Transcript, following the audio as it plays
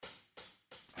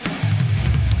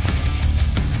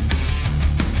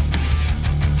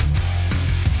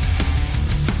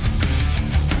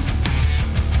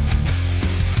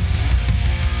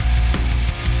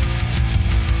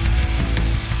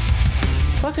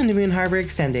Welcome to Moon Harbor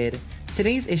Extended.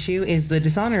 Today's issue is The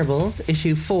Dishonorables,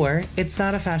 issue 4. It's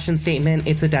not a fashion statement,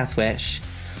 it's a death wish.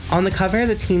 On the cover,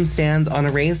 the team stands on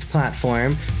a raised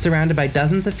platform, surrounded by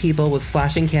dozens of people with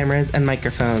flashing cameras and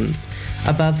microphones.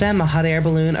 Above them, a hot air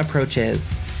balloon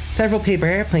approaches. Several paper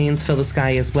airplanes fill the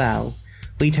sky as well.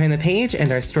 We turn the page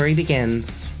and our story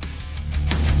begins.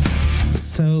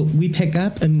 So we pick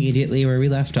up immediately where we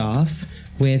left off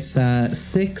with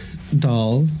 6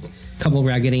 dolls, a couple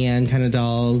Raggedy Ann kind of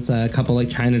dolls, a couple like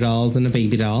China dolls, and a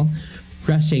baby doll,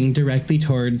 rushing directly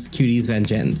towards Cutie's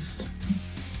vengeance.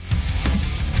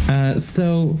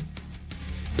 So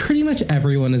pretty much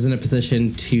everyone is in a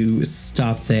position to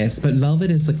stop this, but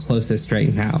Velvet is the closest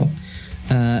right now.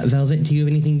 Velvet, do you have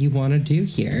anything you want to do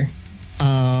here?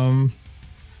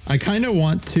 I kind of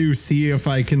want to see if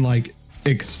I can like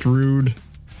extrude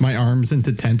my arms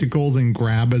into tentacles and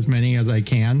grab as many as I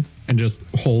can and just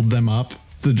hold them up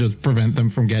to just prevent them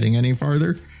from getting any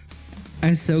farther.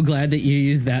 I'm so glad that you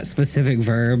used that specific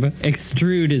verb.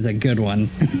 Extrude is a good one.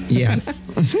 Yes.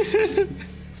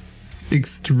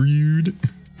 Extrude.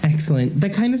 Excellent.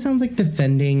 That kind of sounds like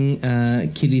defending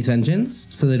Cutie's vengeance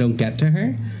so they don't get to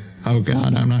her. Oh,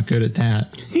 God, I'm not good at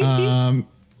that.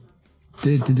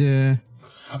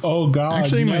 Oh, God.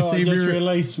 Actually, my savior, I just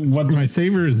realized what my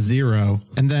savior is 0.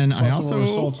 And then I also...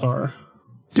 results are.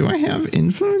 Do I have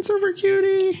influence over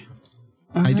Cutie?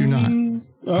 I do not.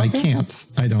 Okay. I can't,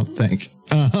 I don't think.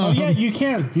 Oh, yeah, you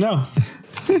can. No.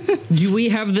 Do we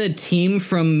have the team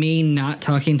from me not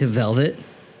talking to Velvet?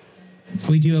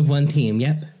 We do have one team,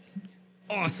 yep.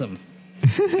 Awesome.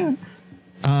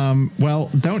 Well,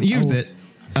 don't use it.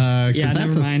 Because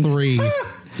that's a 3.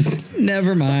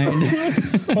 Never mind.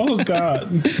 Oh,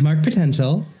 God. Mark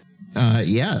potential.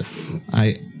 Yes.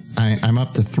 I'm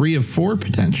up to 3 of 4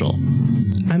 potential.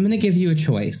 I'm going to give you a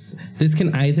choice. This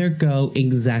can either go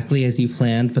exactly as you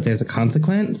planned, but there's a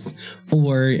consequence,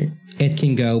 or it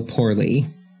can go poorly.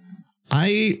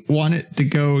 I want it to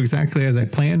go exactly as I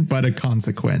planned, but a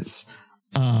consequence.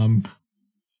 If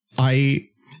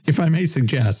I may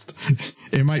suggest,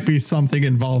 it might be something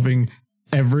involving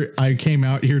I came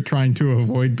out here trying to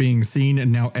avoid being seen,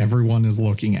 and now everyone is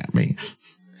looking at me.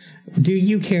 Do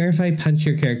you care if I punch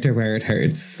your character where it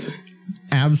hurts?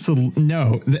 Absolutely.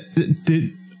 No.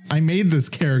 I made this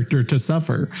character to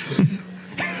suffer.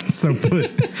 So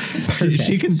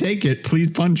she can take it. Please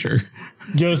punch her.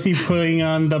 Josie putting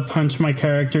on the Punch My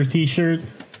Character t-shirt.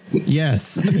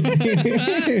 Yes.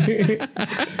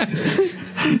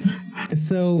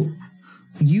 So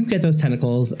you get those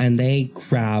tentacles and they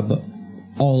grab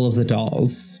all of the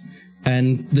dolls.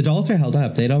 And the dolls are held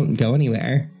up. They don't go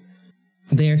anywhere.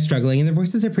 They are struggling, and their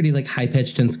voices are pretty like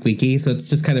high-pitched and squeaky, so it's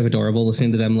just kind of adorable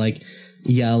listening to them like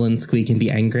yell and squeak and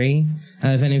be angry.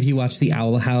 If any of you watch The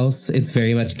Owl House, it's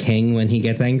very much King when he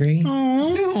gets angry.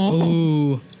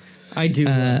 Ooh, I do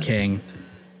love King.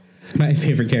 My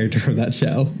favorite character from that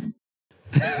show.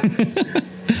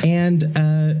 And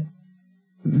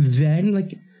then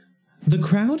like the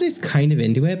crowd is kind of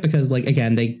into it because like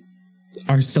again they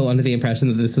are still under the impression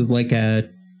that this is like a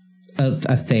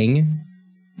thing.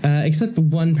 Except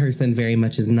one person very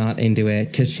much is not into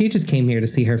it because she just came here to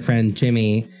see her friend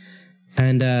Jimmy.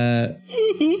 And, God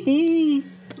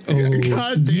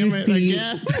damn it,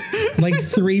 again. Like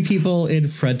 3 people in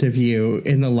front of you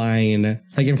in the line,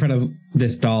 like in front of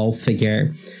this doll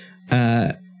figure,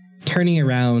 turning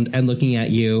around and looking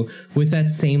at you with that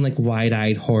same like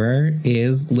wide-eyed horror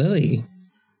is Lily.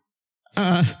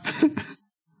 Can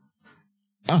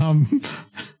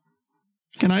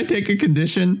I take a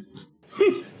condition?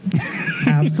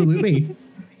 Absolutely.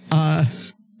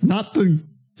 Not to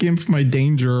gimp my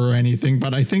danger or anything,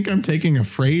 but I think I'm taking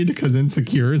afraid because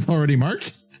insecure is already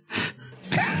marked.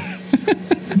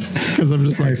 Because I'm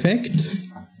just perfect.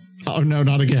 Oh no,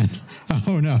 not again.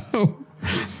 Oh no.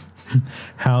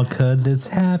 How could this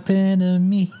happen to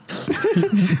me?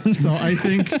 So I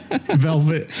think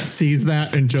Velvet sees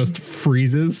that and just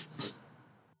freezes.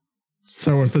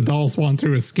 So if the dolls want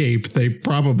to escape, they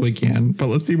probably can. But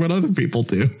let's see what other people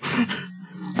do.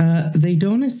 They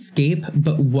don't escape,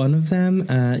 but one of them,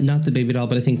 not the baby doll,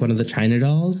 but I think one of the China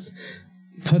dolls,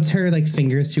 puts her like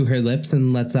fingers to her lips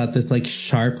and lets out this like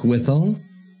sharp whistle.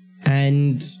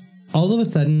 And all of a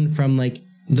sudden from like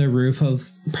the roof of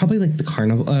probably like the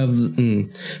carnival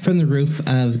from the roof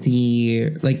of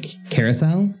the like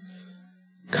carousel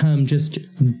come just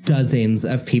dozens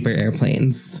of paper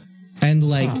airplanes. And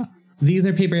like these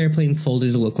are paper airplanes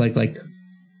folded to look like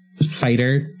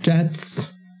fighter jets.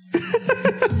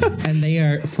 And they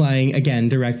are flying again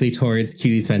directly towards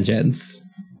Cutie's vengeance.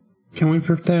 Can we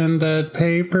pretend that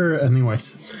paper?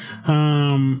 Anyways.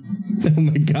 Oh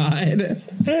my god.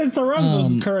 It's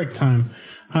around the correct time.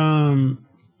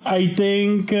 I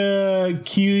think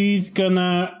Cutie's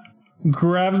gonna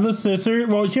grab the scissors.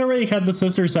 Well, she already had the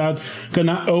scissors out.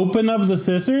 Gonna open up the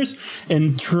scissors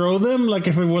and throw them like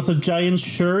if it was a giant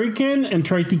shuriken and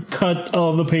try to cut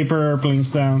all the paper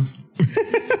airplanes down.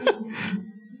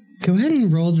 Go ahead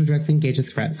and roll to directly engage a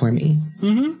threat for me.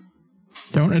 Mm-hmm.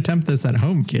 Don't attempt this at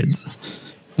home, kids.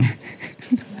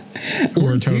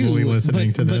 We're totally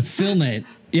listening to this. But film it.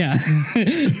 Yeah.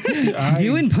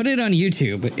 Do and put it on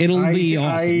YouTube. It'll be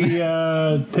awesome.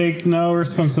 I take no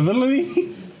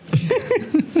responsibility.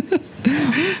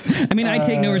 I mean, I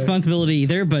take no responsibility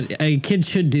either, but kids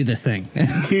should do this thing.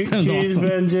 Cutie's awesome.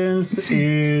 vengeance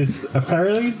is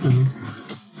apparently...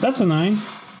 That's a 9.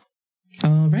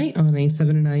 All right, on a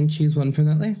 7 or 9, choose one from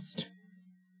that list.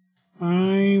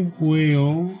 I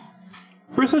will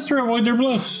resist or avoid their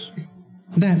blows.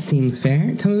 That seems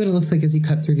fair. Tell me what it looks like as you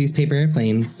cut through these paper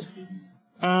airplanes.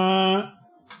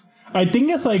 I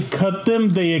think as I cut them,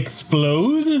 they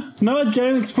explode. Not a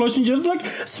giant explosion, just like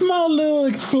small little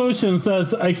explosions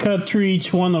as I cut through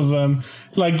each one of them.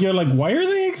 Like, you're like, why are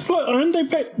they exploding?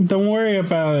 Aren't they? Don't worry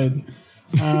about it.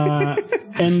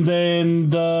 And then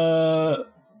the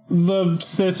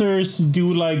scissors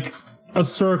do like a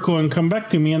circle and come back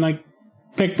to me, and I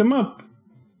pick them up.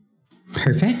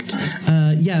 Perfect.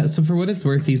 Yeah, so for what it's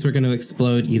worth, these were going to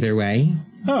explode either way.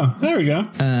 Oh, there we go.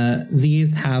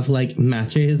 These have like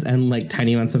matches and like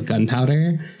tiny amounts of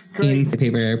gunpowder in the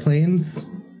paper airplanes.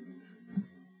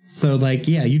 So like,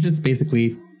 yeah, you just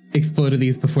basically exploded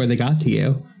these before they got to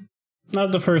you.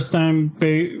 Not the first time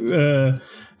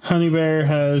Honey Bear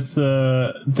has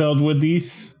dealt with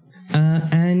these.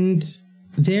 And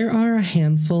there are a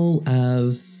handful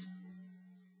of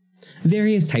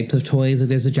various types of toys. Like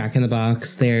there's a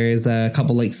Jack-in-the-Box. There's a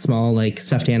couple like small like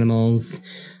stuffed animals,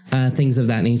 things of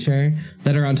that nature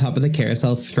that are on top of the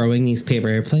carousel throwing these paper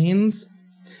airplanes.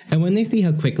 And when they see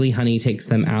how quickly Honey takes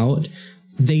them out,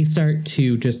 they start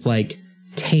to just like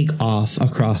take off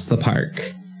across the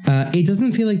park. It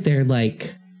doesn't feel like they're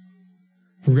like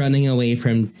running away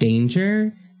from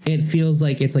danger. It feels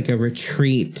like it's like a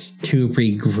retreat to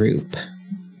regroup.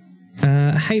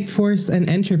 Hype Force and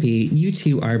Entropy, you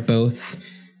two are both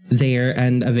there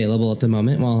and available at the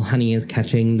moment while Honey is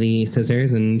catching the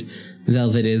scissors and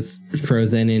Velvet is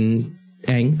frozen in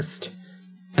angst.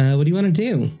 What do you want to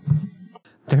do?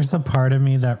 There's a part of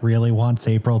me that really wants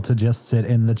April to just sit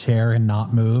in the chair and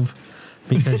not move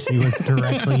because she was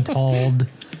directly told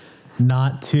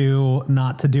not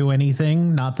to do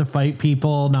anything, not to fight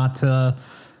people, not to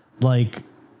like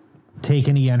take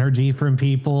any energy from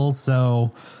people.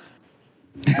 So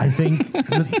I think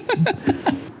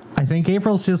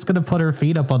April's just going to put her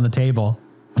feet up on the table.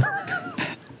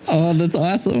 Oh, that's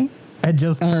awesome. And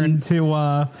just turn to,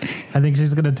 I think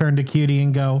she's going to turn to Cutie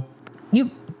and go,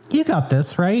 you got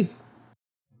this, right?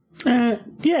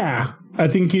 Yeah. I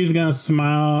think he's going to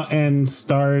smile and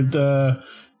start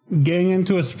getting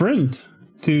into a sprint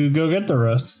to go get the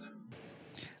rest.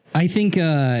 I think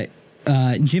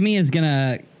Jimmy is going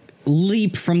to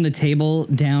leap from the table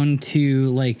down to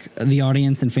like the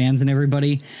audience and fans and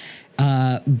everybody.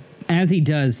 As he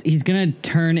does, he's going to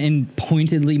turn and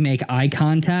pointedly make eye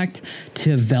contact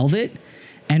to Velvet.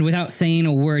 And without saying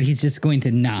a word, he's just going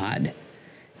to nod.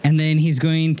 And then he's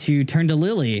going to turn to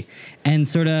Lily and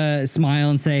sort of smile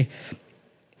and say,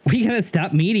 we got to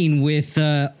stop meeting with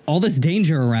all this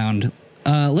danger around.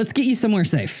 Let's get you somewhere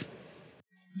safe.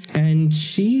 And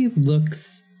she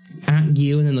looks at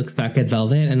you and then looks back at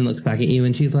Velvet and then looks back at you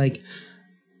and she's like,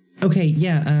 okay,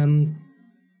 yeah,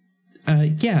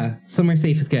 yeah, somewhere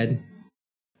safe is good.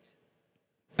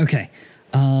 Okay.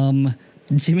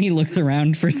 Jimmy looks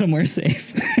around for somewhere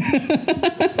safe.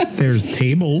 There's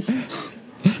tables.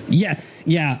 Yes,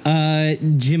 yeah.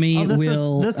 Jimmy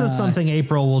will... This is something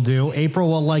April will do. April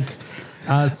will like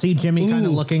see Jimmy kind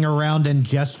of looking around and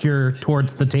gesture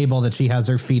towards the table that she has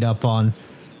her feet up on.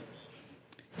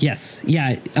 Yes,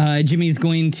 yeah. Jimmy's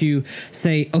going to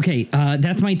say, okay,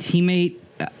 that's my teammate,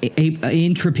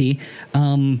 Entropy.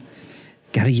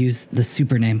 Gotta use the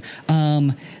super name.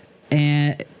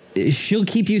 And she'll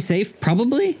keep you safe,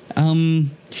 probably.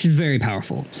 She's very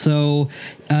powerful. So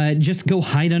just go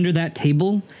hide under that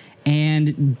table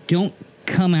and don't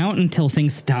come out until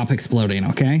things stop exploding,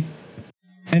 okay?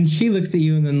 And she looks at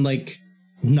you and then like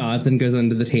nods and goes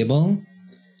under the table.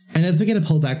 And as we get a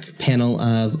pullback panel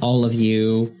of all of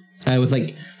you, with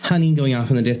like Honey going off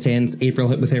in the distance, April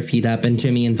with her feet up, and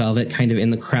Jimmy and Velvet kind of in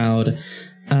the crowd,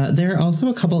 there are also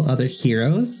a couple other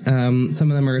heroes. Some of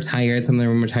them are retired, some of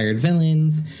them are retired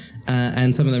villains.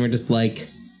 and some of them are just like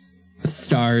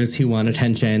stars who want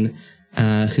attention,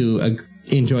 who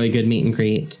enjoy a good meet and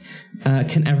greet.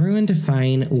 Can everyone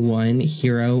define one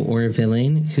hero or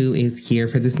villain who is here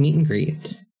for this meet and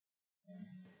greet?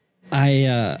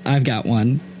 I've got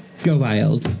one. Go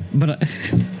wild. But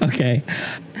okay,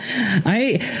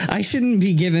 I shouldn't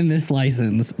be given this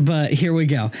license, but here we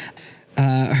go.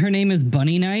 Her name is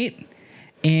Bunny Knight,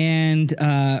 and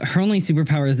her only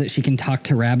superpower is that she can talk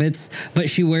to rabbits, but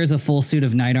she wears a full suit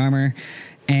of knight armor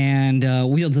and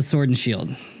wields a sword and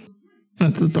shield.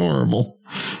 That's adorable.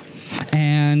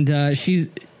 And she's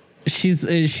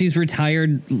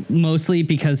retired mostly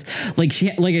because like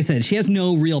I said, she has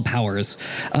no real powers.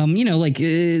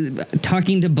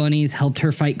 Talking to bunnies helped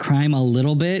her fight crime a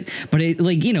little bit, but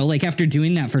after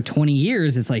doing that for 20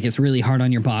 years, it's really hard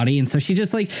on your body. And so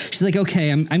she's like,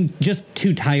 okay, I'm just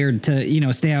too tired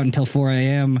to, stay out until 4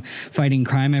 a.m. fighting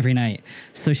crime every night.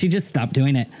 So she just stopped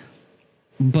doing it.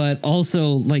 But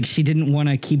also she didn't want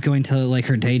to keep going to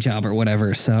her day job or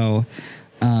whatever. So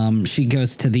she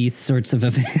goes to these sorts of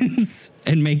events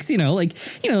and makes,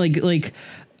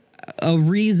 a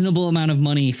reasonable amount of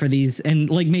money for these, and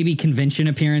maybe convention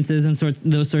appearances and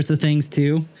those sorts of things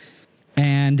too.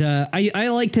 And I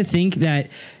like to think that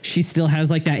she still has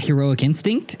that heroic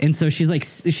instinct, and so she's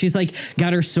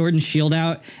got her sword and shield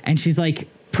out, and she's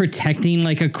protecting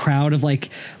a crowd of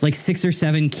 6 or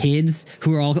 7 kids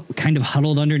who are all kind of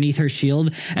huddled underneath her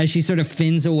shield as she sort of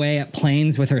fins away at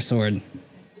planes with her sword.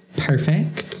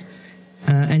 Perfect.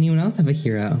 Anyone else have a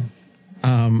hero?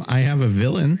 I have a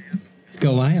villain.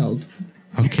 Go wild.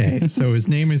 Okay, so his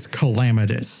name is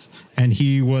Calamitous, and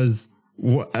he was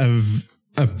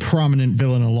a prominent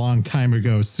villain a long time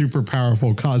ago, super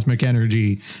powerful cosmic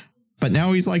energy, but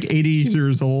now he's 80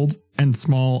 years old and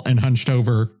small and hunched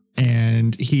over,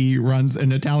 and he runs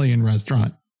an Italian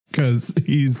restaurant because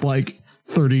he's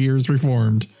 30 years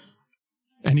reformed,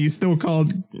 and he's still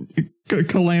called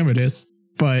Calamitous,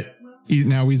 but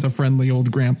he's a friendly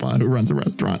old grandpa who runs a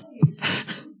restaurant.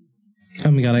 Oh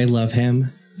my god, I love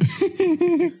him.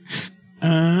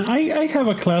 I have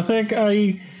a classic.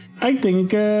 I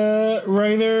think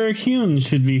Ryder Hyun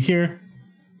should be here.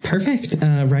 Perfect.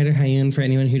 Ryder Hyun, for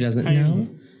anyone who doesn't know,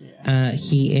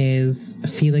 he is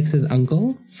Felix's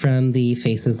uncle from the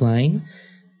Faces line.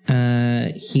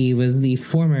 He was the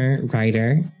former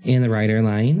Ryder in the Ryder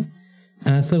line.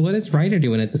 So what is Ryder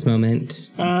doing at this moment?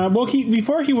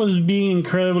 Before he was being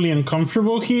incredibly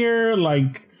uncomfortable here,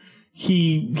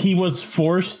 he was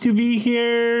forced to be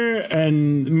here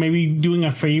and maybe doing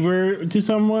a favor to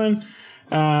someone.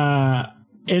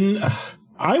 And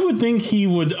I would think he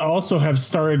would also have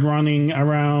started running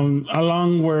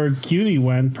along where Cutie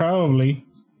went, probably.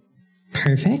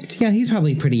 Perfect. Yeah, he's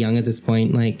probably pretty young at this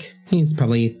point. He's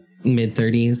probably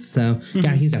mid-30s. So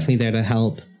yeah, he's definitely there to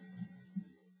help.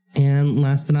 And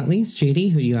last but not least,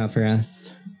 JD, who do you have for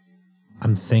us?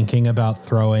 I'm thinking about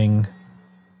throwing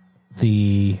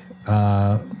the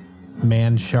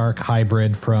man-shark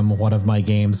hybrid from one of my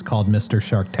games called Mr.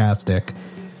 Sharktastic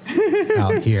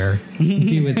out here.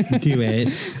 Do it.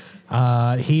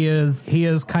 He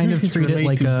is kind of treated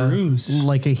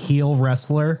like a heel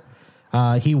wrestler.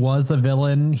 He was a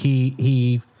villain.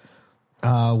 He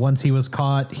once he was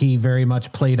caught, he very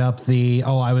much played up the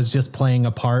I was just playing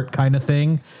a part kind of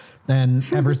thing. And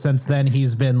ever since then,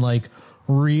 he's been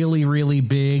really, really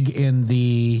big in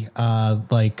the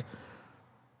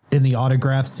in the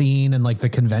autograph scene and the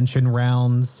convention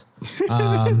rounds.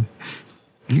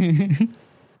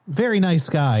 Very nice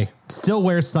guy. Still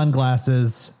wears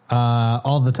sunglasses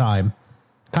all the time.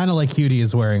 Kind of like Cutie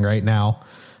is wearing right now.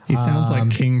 He sounds like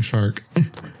King Shark.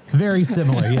 Very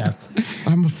similar, yes.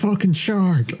 I'm a fucking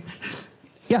shark.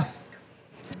 Yeah.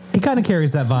 He kind of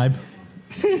carries that vibe.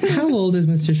 How old is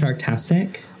Mr.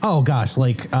 Sharktastic? Oh, gosh,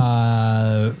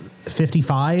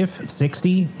 55,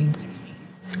 60.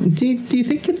 Do you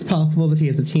think it's possible that he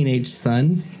has a teenage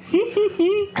son?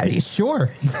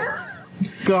 Sure.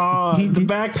 God, the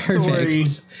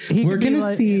backstory. We're going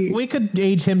to see. We could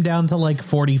age him down to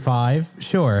 45.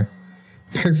 Sure.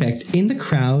 Perfect. In the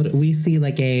crowd, we see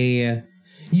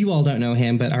you all don't know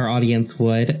him, but our audience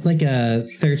would, a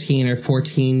 13 or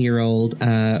 14-year-old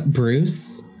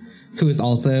Bruce, who is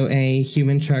also a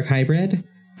human shark hybrid.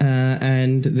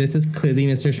 And this is clearly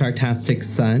Mr. Sharktastic's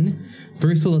son.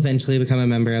 Bruce will eventually become a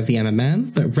member of the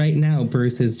MMM, but right now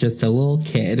Bruce is just a little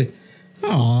kid.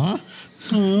 Aww.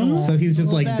 So he's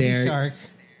just there. Shark.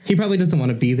 He probably doesn't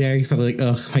want to be there. He's probably like,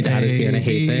 ugh, my dad is here and I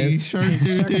hate this. Shark,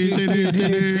 baby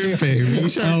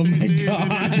shark, Oh my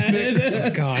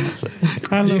God. God.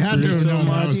 I You love had to Bruce have so known that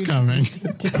much. was coming.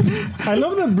 I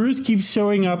love that Bruce keeps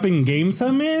showing up in games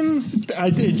I'm in.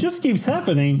 It just keeps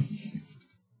happening.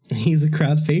 He's a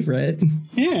crowd favorite.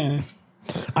 Yeah.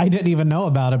 I didn't even know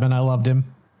about him, and I loved him.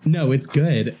 No, it's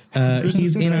good.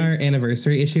 He's in our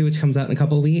anniversary issue, which comes out in a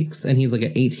couple of weeks, and he's like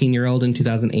an 18-year-old in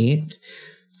 2008.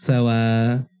 So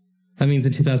that means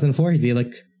in 2004 he'd be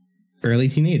like early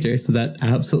teenager. So that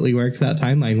absolutely works out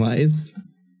timeline-wise.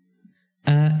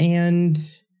 And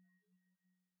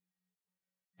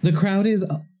the crowd is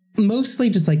mostly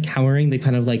just like cowering. They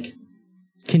kind of like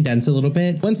condense a little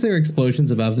bit. Once there are explosions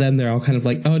above them, they're all kind of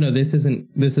like, oh no, this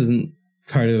isn't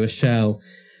part of the show.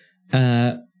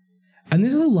 And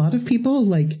there's a lot of people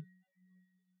like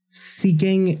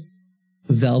seeking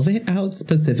Velvet out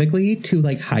specifically to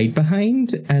like hide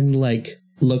behind and like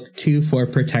look to for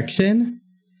protection.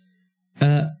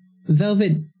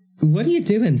 Velvet, what are you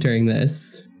doing during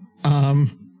this?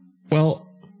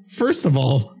 Well, first of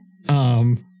all,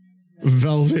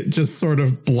 Velvet just sort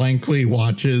of blankly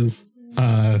watches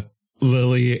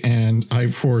Lily and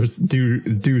I-Force do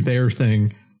their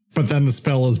thing, but then the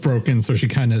spell is broken, so she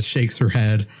kind of shakes her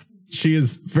head. She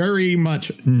is very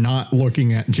much not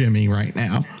looking at Jimmy right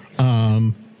now.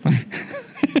 And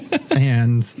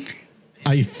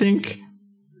I think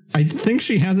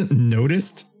she hasn't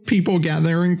noticed people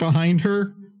gathering behind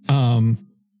her.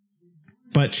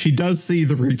 But she does see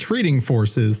the retreating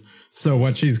forces. So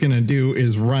what she's going to do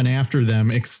is run after them,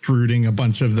 extruding a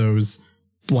bunch of those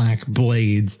black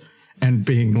blades and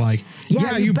being like,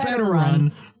 yeah, you better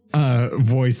run.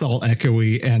 Voice all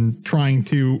echoey and trying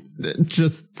to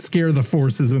just scare the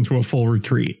forces into a full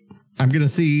retreat. I'm going to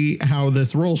see how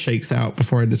this roll shakes out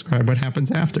before I describe what happens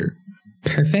after.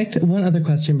 Perfect. One other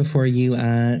question before you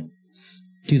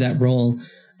do that roll.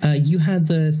 You had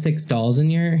the 6 dolls in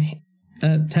your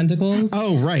tentacles.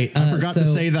 Oh, right. I forgot to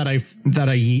say that I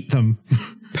yeet them.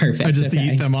 Perfect. I just okay.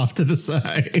 yeet them off to the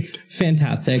side.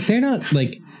 Fantastic. They're not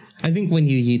like, I think when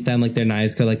you yeet them, like their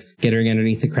knives go like skittering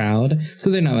underneath the crowd. So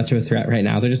they're not much of a threat right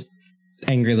now. They're just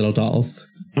angry little dolls.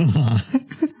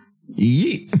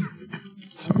 Yeet.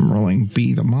 So I'm rolling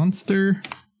B the monster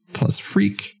plus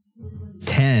freak.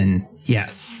 10.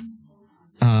 Yes.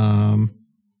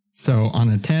 So on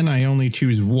a 10, I only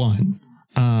choose 1.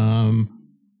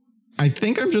 I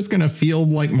think I'm just going to feel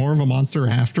like more of a monster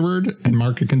afterward and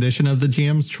mark a condition of the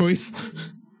GM's choice.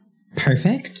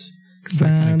 Perfect. Because that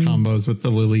kind of combos with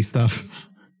the Lily stuff.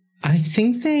 I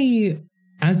think they,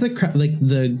 as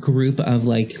the group of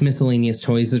like miscellaneous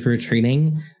toys is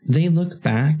retreating, they look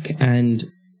back and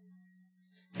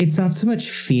it's not so much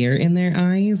fear in their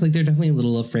eyes. Like they're definitely a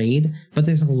little afraid, but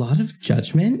there's a lot of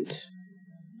judgment.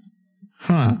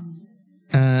 Huh.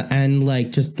 And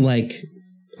like, just like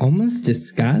almost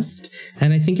disgust.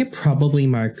 And I think it probably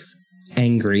marks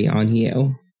angry on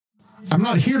you. I'm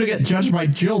not here to get judged by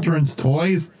children's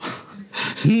toys.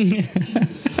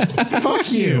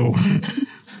 Fuck you.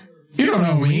 You don't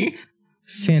know me.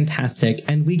 Fantastic.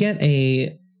 And we get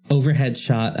a overhead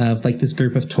shot of like this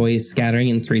group of toys scattering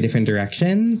in 3 different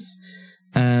directions.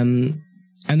 And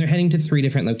they're heading to 3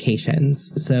 different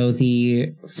locations. So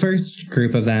the first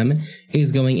group of them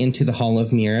is going into the Hall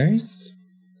of Mirrors.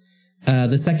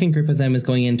 The second group of them is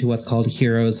going into what's called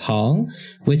Heroes Hall,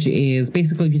 which is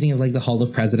basically, if you think of like the Hall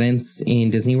of Presidents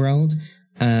in Disney World,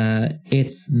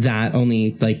 it's that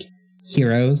only like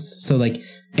heroes. So like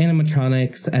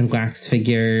animatronics and wax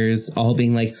figures all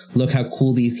being like, look how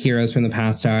cool these heroes from the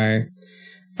past are.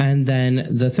 And then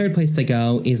the third place they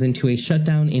go is into a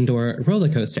shutdown indoor roller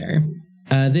coaster.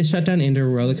 This shutdown indoor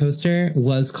roller coaster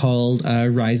was called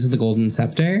Rise of the Golden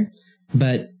Scepter,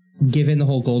 but given the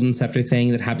whole Golden Scepter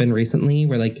thing that happened recently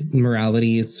where like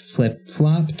moralities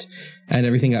flip-flopped and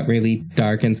everything got really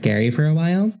dark and scary for a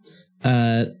while,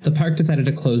 the park decided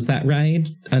to close that ride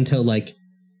until like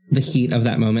the heat of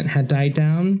that moment had died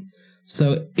down.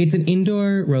 So it's an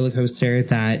indoor roller coaster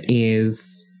that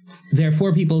is, there are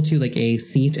 4 people to like a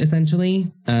seat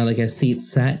essentially, like a seat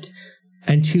set.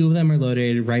 And 2 of them are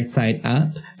loaded right side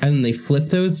up, and then they flip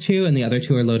those 2, and the other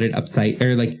 2 are loaded upside,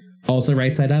 or like also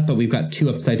right side up, but we've got 2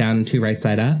 upside down and 2 right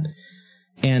side up.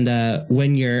 And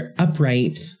when you're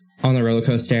upright on the roller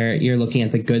coaster, you're looking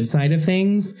at the good side of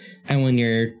things, and when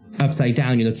you're upside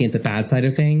down, you're looking at the bad side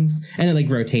of things, and it like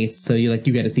rotates, so you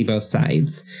get to see both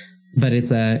sides. But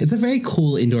it's a very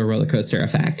cool indoor roller coaster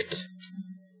effect.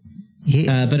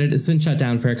 Yeah. But it's been shut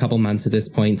down for a couple months at this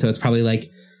point, so it's probably like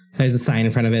there's a sign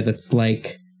in front of it that's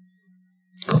like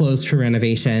closed for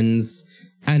renovations,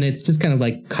 and it's just kind of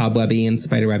like cobwebby and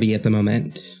spiderwebby at the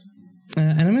moment.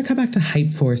 And I'm going to come back to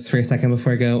Hype Force for a second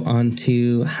before I go on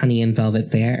to Honey and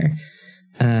Velvet there.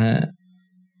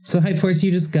 So Hype Force,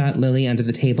 you just got Lily under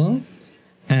the table.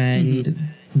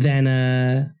 And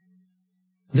then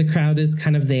the crowd is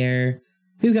kind of there.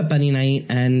 We've got Bunny Knight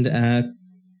and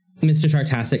Mr.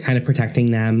 Sharktastic kind of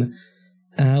protecting them.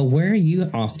 Where are you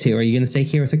off to? Are you going to stay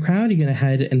here with the crowd? Are you going to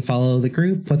head and follow the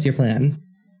group? What's your plan?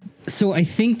 So I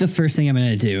think the first thing I'm going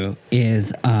to do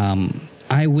is I'll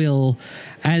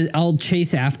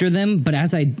chase after them, but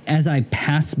as I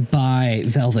pass by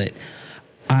Velvet,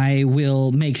 I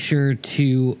will make sure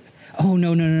to. Oh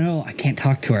no! I can't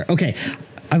talk to her. Okay,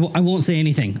 I won't say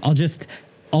anything.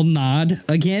 I'll nod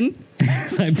again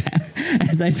as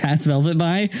I pass Velvet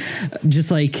by,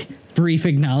 just like brief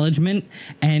acknowledgement,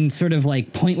 and sort of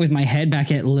like point with my head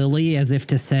back at Lily as if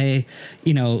to say,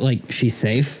 like she's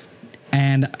safe.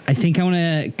 And I think I want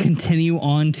to continue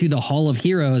on to the Hall of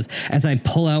Heroes as I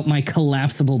pull out my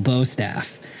collapsible bow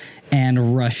staff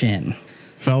and rush in.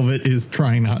 Velvet is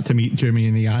trying not to meet Jimmy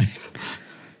in the eyes.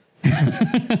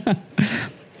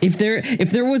 If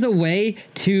there was a way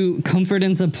to comfort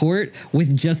and support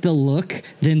with just a look,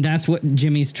 then that's what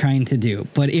Jimmy's trying to do.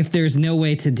 But if there's no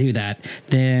way to do that,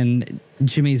 then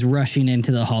Jimmy's rushing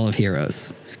into the Hall of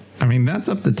Heroes. I mean, that's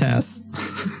up to Tess.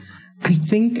 I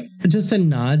think just a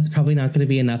nod's probably not going to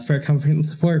be enough for comfort and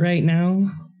support right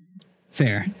now.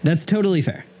 Fair. That's totally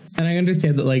fair. And I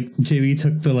understand that, like, Jimmy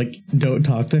took the, don't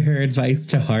talk to her advice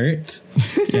to heart.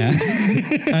 Yeah.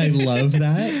 I love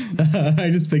that.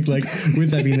 I just think, with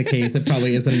that being the case, it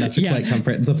probably isn't enough to quite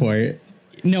comfort and support.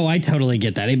 No, I totally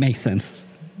get that. It makes sense.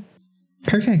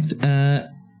 Perfect.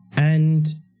 And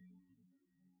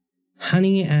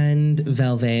Honey and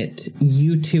Velvet,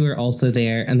 you two are also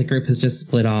there, and the group has just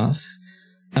split off.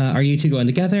 Are you two going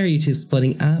together? Are you two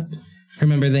splitting up?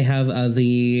 Remember, they have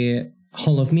the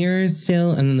Hall of Mirrors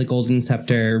still, and then the Golden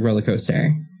Scepter roller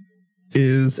coaster.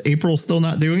 Is April still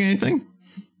not doing anything?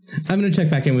 I'm going to check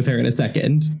back in with her in a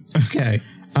second. Okay.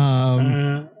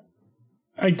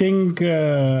 I think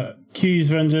Q's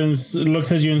Vengeance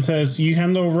looks at you and says, you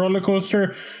handle roller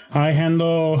coaster, I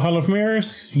handle Hall of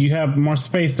Mirrors. You have more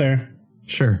space there.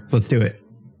 Sure, let's do it.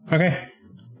 Okay.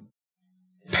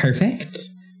 Perfect.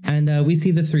 And we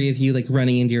see the three of you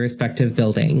running into your respective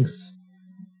buildings.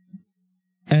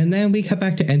 And then we cut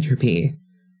back to Entropy.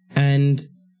 And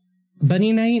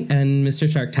Bunny Knight and Mr.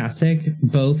 Sharktastic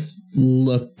both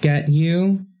look at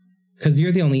you, because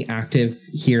you're the only active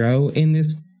hero in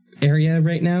this area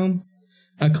right now.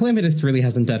 Calamitous really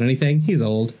hasn't done anything. He's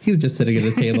old. He's just sitting at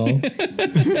his table.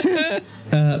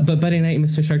 But Bunny Knight and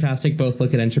Mr. Sharktastic both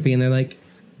look at Entropy and they're like,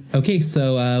 okay,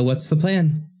 so what's the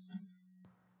plan?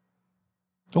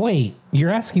 Wait, you're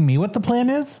asking me what the plan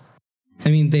is? I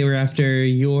mean, they were after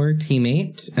your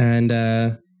teammate, and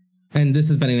this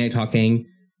is Bunny Knight talking,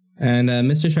 and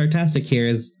Mr. Sharktastic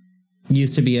here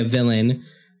used to be a villain,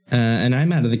 and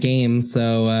I'm out of the game,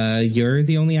 so you're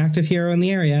the only active hero in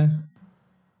the area.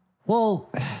 Well,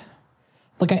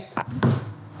 look,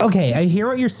 I hear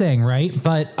what you're saying, right?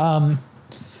 But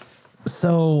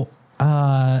so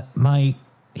my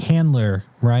handler,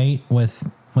 right, with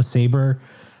Saber,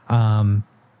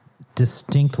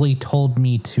 distinctly told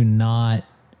me to not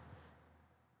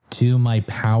do my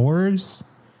powers.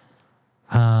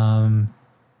 And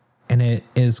it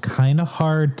is kind of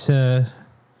hard to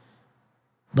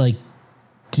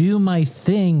do my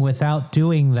thing without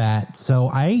doing that. So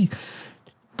I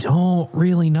don't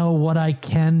really know what I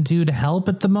can do to help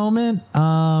at the moment.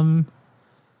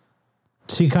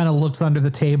 She kind of looks under the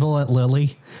table at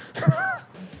Lily.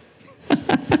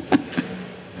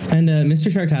 And Mr.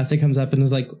 Sharktastic comes up and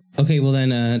is like, okay, well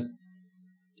then,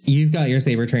 you've got your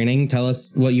saber training. Tell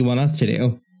us what you want us to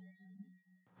do.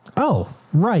 Oh,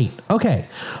 right. Okay.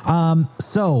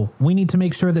 So we need to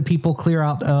make sure that people clear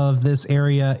out of this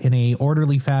area in a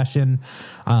orderly fashion.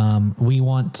 We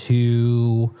want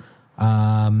to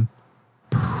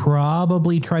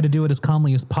probably try to do it as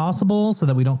calmly as possible so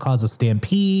that we don't cause a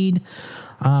stampede.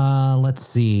 Let's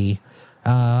see.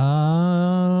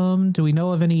 Do we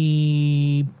know of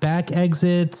any back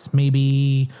exits,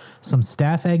 maybe some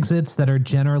staff exits that are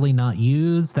generally not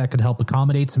used that could help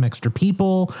accommodate some extra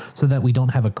people so that we don't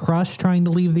have a crush trying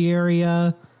to leave the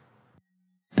area?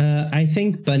 I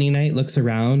think Bunny Knight looks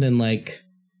around and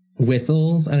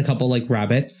whistles, and a couple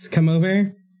rabbits come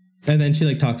over. And then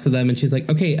she talks to them and she's like,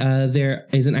 okay, there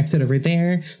is an exit over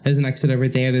there. There's an exit over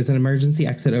there. There's an emergency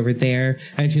exit over there.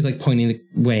 And she's pointing the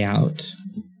way out.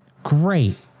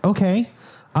 Great. Okay.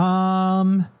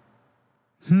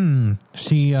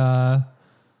 She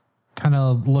kind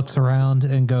of looks around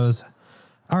and goes,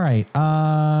 all right.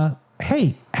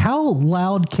 Hey, how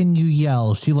loud can you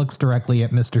yell? She looks directly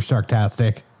at Mr.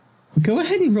 Sharktastic. Go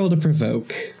ahead and roll to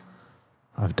provoke.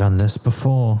 I've done this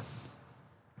before.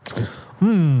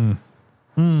 So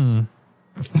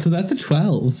that's a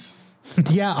 12.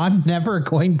 Yeah, I'm never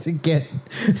going to get...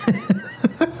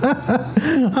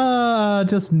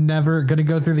 just never going to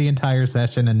go through the entire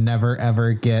session and never,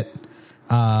 ever get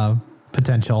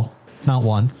potential. Not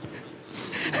once.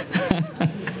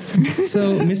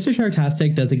 So Mr.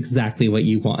 Sharktastic does exactly what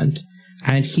you want.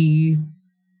 And he,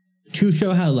 to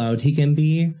show how loud he can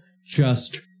be,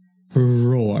 just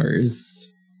roars.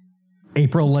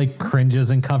 April like cringes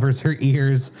and covers her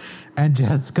ears and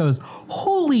just goes,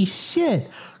 holy shit.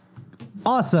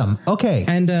 Awesome. Okay.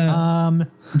 And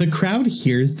the crowd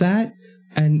hears that.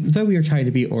 And though we are trying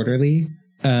to be orderly,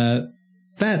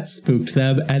 that spooked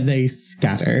them and they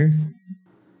scatter.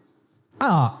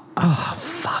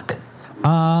 Fuck.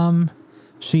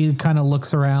 She kind of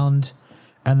looks around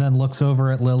and then looks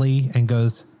over at Lily and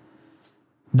goes,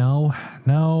 no,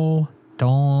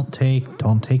 don't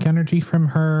take energy from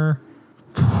her.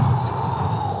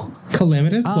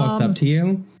 Calamitous walks up to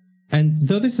you. And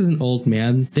though this is an old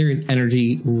man, there is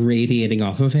energy radiating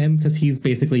off of him because he's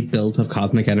basically built of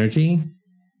cosmic energy.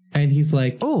 And he's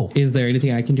like, Oh. Is there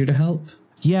anything I can do to help?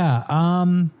 Yeah,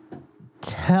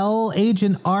 tell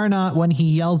Agent Arnott when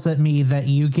he yells at me that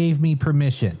you gave me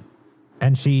permission.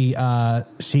 And she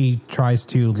tries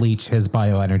to leech his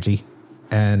bioenergy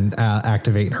and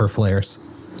activate her flares.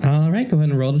 All right, go ahead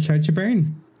and roll to charge your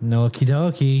burn. Okie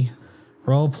dokie.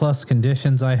 Roll plus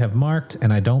conditions I have marked,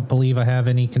 and I don't believe I have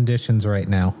any conditions right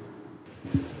now.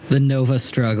 The Nova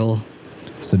struggle.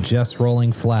 So just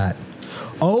rolling flat.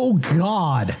 Oh,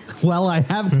 God. Well, I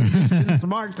have conditions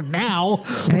marked now.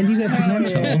 And you have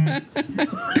potential.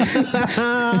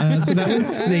 So that was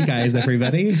Snake Eyes,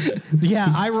 everybody.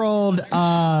 Yeah, I rolled.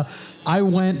 I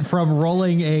went from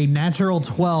rolling a natural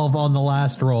 12 on the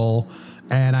last roll,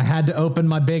 and I had to open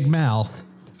my big mouth.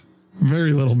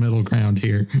 Very little middle ground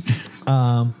here.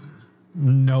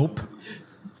 Nope.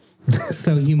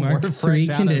 So you marked We're 3 fresh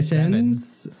out of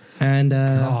conditions and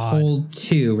hold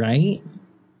 2, right?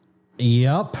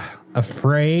 Yep.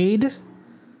 Afraid.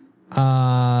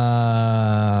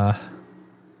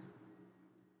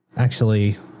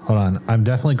 Actually, hold on. I'm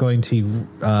definitely going to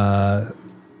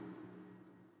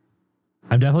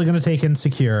take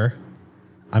insecure.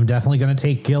 I'm definitely going to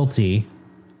take guilty.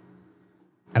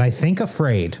 And I think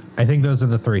afraid. I think those are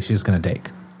the 3 she's going to take.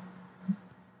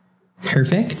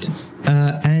 Perfect.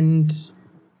 And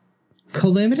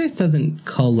Calamitous doesn't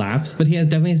collapse, but he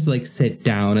definitely has to like sit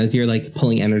down as you're like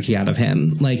pulling energy out of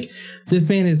him. Like this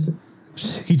man is,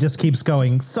 He just keeps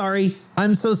going, sorry,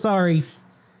 I'm so sorry.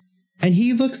 and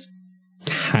he looks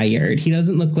tired. He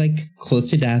doesn't look like close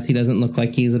to death. He doesn't look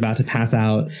like he's about to pass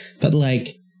out, but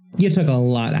like you took a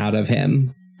lot out of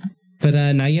him. But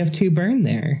now you have 2 burn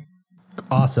there.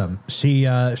 Awesome. She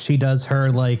does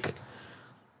her like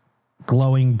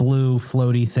glowing blue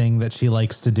floaty thing that she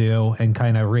likes to do and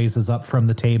kind of raises up from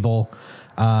the table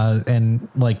and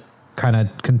like kind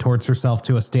of contorts herself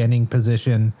to a standing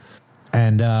position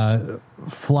and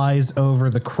flies over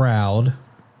the crowd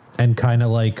and kind of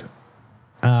like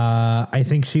I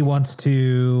think she wants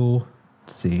to,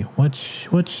 let's see,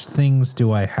 which things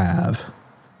do I have?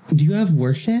 Do you have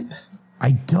worship?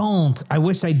 I don't. I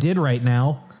wish I did right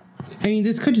now. I mean,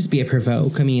 this could just be a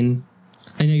provoke. I mean,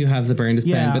 I know you have the burn to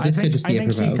spend, but this could just be a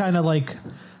provoke. She kind of like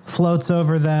floats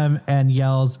over them and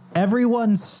yells,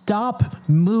 everyone stop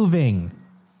moving.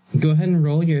 Go ahead and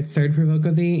roll your 3rd provoke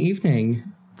of the evening.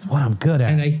 That's what I'm good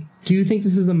at. And I do think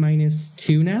this is a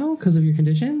 -2 now because of your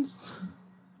conditions.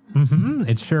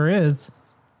 It sure is.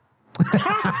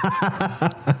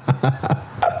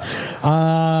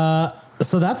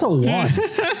 So that's a 1.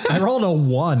 I rolled a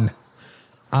 1.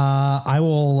 I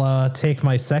will take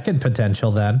my 2nd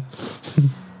potential then.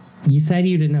 You said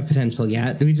you didn't have potential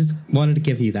yet. We just wanted to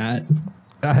give you that.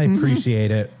 I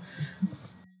appreciate it.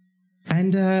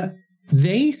 And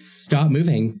they stop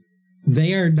moving.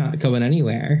 They are not going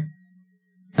anywhere.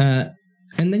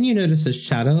 And then you notice a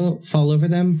shadow fall over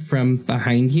them from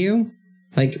behind you,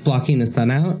 like blocking the sun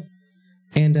out.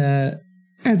 And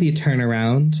as you turn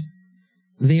around,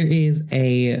 there is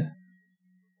a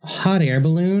hot air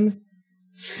balloon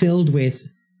filled with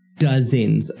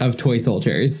dozens of toy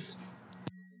soldiers.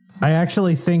 I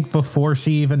actually think before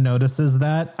she even notices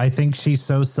that, I think she's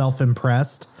so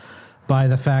self-impressed by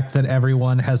the fact that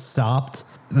everyone has stopped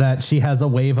that she has a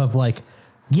wave of like,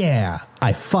 yeah,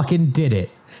 I fucking did it.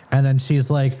 And then she's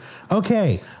like,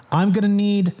 okay, I'm going to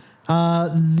need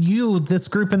this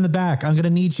group in the back. I'm going to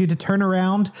need you to turn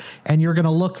around and you're going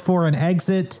to look for an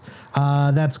exit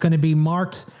that's going to be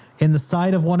marked in the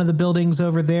side of one of the buildings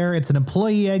over there. It's an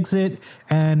employee exit,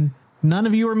 and none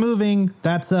of you are moving.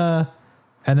 That's a...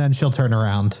 And then she'll turn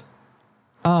around.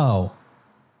 Oh.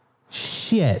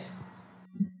 Shit.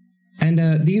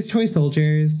 And these toy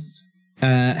soldiers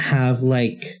have,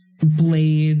 like,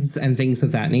 blades and things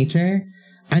of that nature.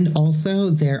 And also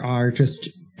there are just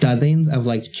dozens of,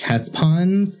 like, chess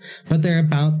pawns, but they're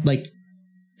about, like,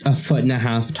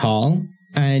 1.5 feet tall.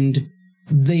 And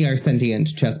they are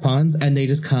sentient chess pawns, and they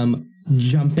just come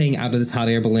jumping out of this hot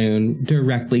air balloon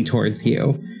directly towards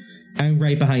you. And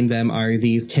right behind them are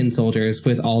these tin soldiers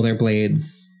with all their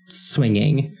blades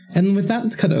swinging. And with that,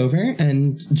 let's cut over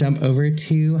and jump over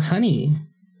to Honey.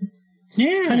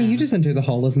 Yeah. Honey, you just entered the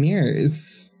Hall of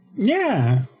Mirrors.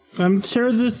 Yeah. I'm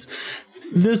sure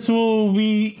this will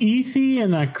be easy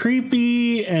and not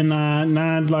creepy and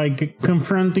not like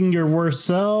confronting your worst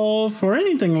self or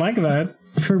anything like that.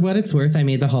 For what it's worth, I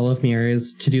made the Hall of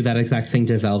Mirrors to do that exact thing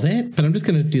to Velvet, but I'm just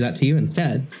going to do that to you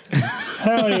instead.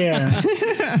 Hell yeah.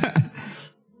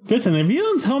 Listen, if you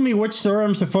don't tell me which door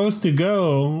I'm supposed to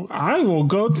go, I will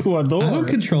go to a door. I don't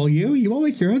control you. You all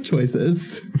make your own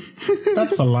choices.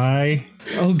 That's a lie.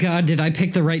 Oh, God, did I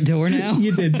pick the right door now?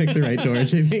 You did pick the right door,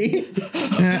 Jimmy.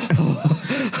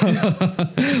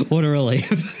 What a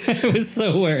relief. I was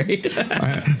so worried.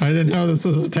 I didn't know this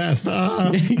was a test.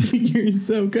 You're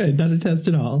so good. Not a test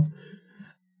at all.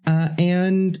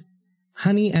 And,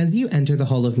 Honey, as you enter the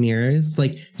Hall of Mirrors,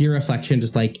 like, your reflection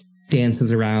just, like,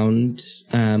 dances around,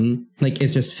 like it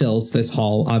just fills this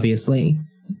hall, obviously.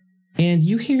 And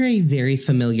you hear a very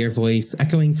familiar voice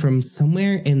echoing from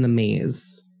somewhere in the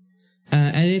maze.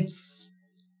 And it's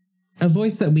a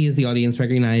voice that we as the audience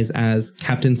recognize as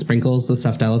Captain Sprinkles, the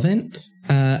stuffed elephant.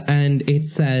 And it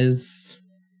says,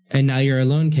 "And now you're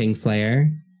alone,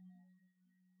 Kingslayer.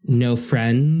 No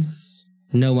friends,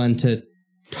 no one to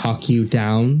talk you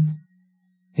down.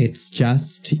 It's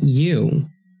just you."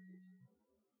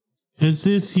 Is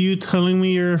this you telling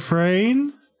me you're afraid?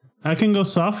 I can go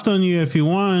soft on you if you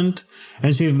want.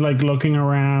 And she's like looking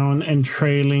around and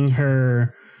trailing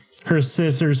her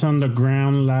scissors on the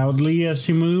ground loudly as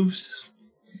she moves.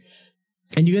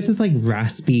 And you get this like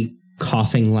raspy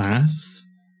coughing laugh.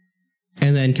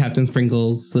 And then Captain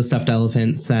Sprinkles, the stuffed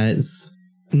elephant, says,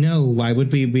 "No, why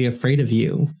would we be afraid of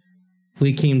you?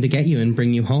 We came to get you and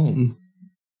bring you home."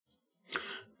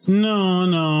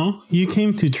 No, you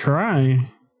came to try.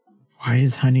 Why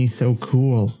is Honey so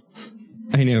cool?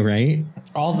 I know, right?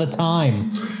 All the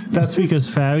time. That's because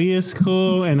Fabi is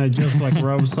cool and it just like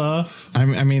rubs off.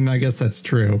 I mean, I guess that's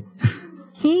true.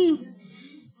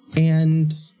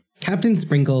 And Captain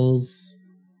Sprinkles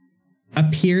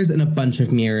appears in a bunch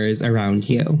of mirrors around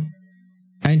you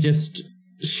and just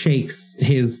shakes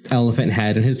his elephant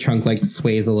head, and his trunk like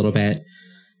sways a little bit.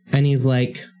 And he's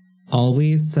like,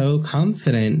 "Always so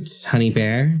confident, Honey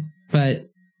Bear. But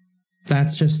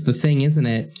that's just the thing, isn't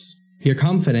it? Your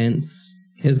confidence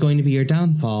is going to be your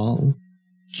downfall,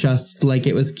 just like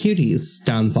it was Cutie's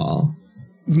downfall."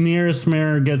 Nearest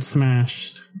mirror gets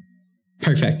smashed.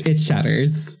 Perfect. It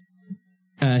shatters.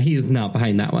 He is not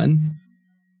behind that one.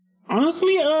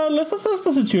 Honestly, let's assess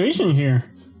the situation here.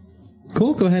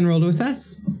 Cool. Go ahead and roll to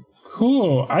assess.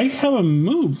 Cool. I have a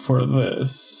move for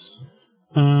this.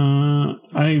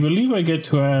 I believe I get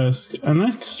to ask an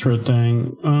extra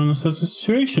thing on assess the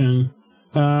situation.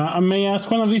 I may ask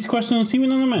one of these questions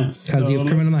even on a mess. Because you have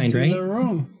criminal mind, right?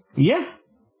 Yeah.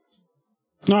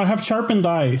 No, I have sharpened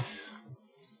dice,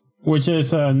 which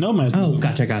is nomad. Oh,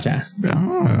 gotcha.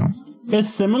 Oh.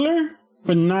 It's similar,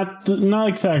 but not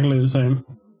exactly the same.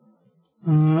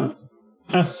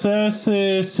 Assess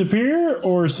is superior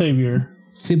or savior?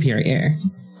 Superior.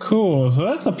 Cool. So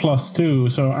that's a +2.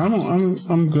 So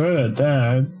I'm good at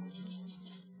that.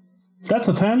 That's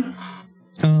a 10.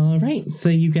 All right. So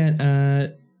you get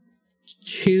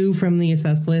 2 from the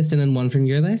assess list and then 1 from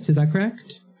your list. Is that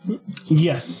correct?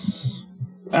 Yes.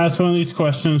 Ask one of these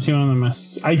questions you want to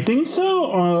miss. I think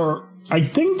so, or I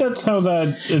think that's how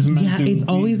that is meant Yeah, to it's be.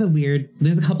 always a weird...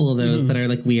 There's a couple of those that are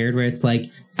like weird where it's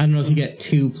like, I don't know if you get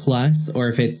 2+ or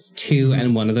if it's 2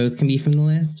 and one of those can be from the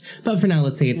list. But for now,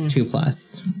 let's say it's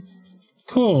 2+.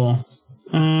 Cool.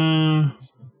 Yeah,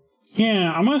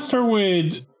 I'm going to start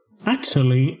with...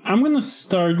 Actually, I'm going to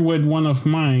start with one of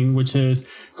mine, which is,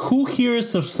 who here is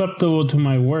susceptible to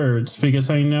my words? Because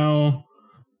I know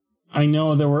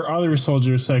there were other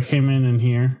soldiers that came in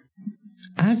here.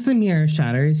 As the mirror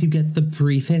shatters, you get the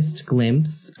briefest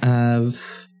glimpse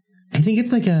of... I think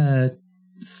it's like a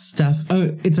stuff...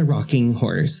 Oh, it's a rocking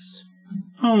horse.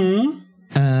 Oh.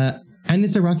 And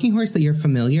it's a rocking horse that you're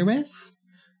familiar with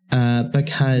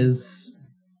because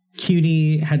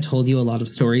Cutie had told you a lot of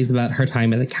stories about her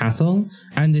time at the castle,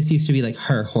 and this used to be like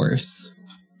her horse.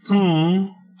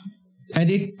 Aww.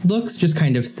 And it looks just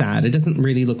kind of sad. It doesn't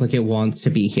really look like it wants to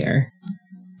be here.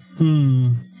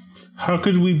 How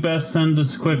could we best send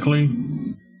this quickly?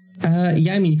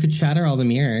 Yeah, I mean, you could shatter all the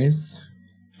mirrors,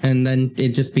 and then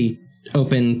it'd just be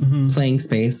open playing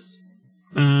space.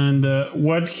 And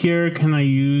what here can I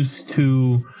use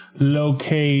to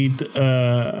locate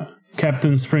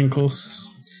Captain Sprinkles?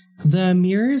 The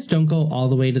mirrors don't go all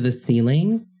the way to the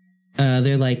ceiling.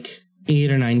 They're like 8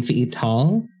 or 9 feet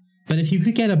tall. But if you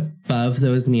could get above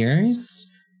those mirrors,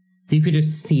 you could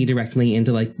just see directly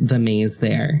into like the maze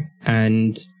there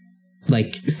and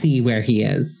like see where he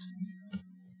is.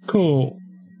 Cool.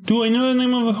 Do I know the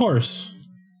name of the horse?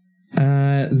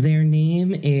 Their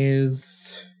name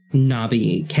is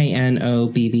Knobby,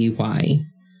 Knobby,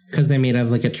 because they're made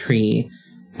of like a tree.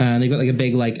 They've got like a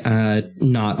big like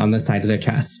knot on the side of their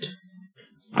chest.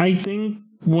 I think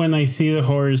when I see the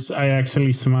horse, I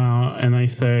actually smile and I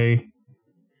say,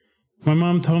 my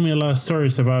mom told me a lot of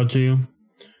stories about you.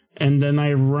 And then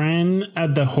I ran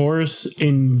at the horse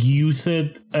and used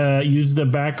the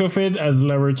back of it as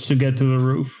leverage to get to the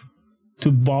roof,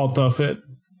 to bolt off it.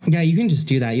 Yeah, you can just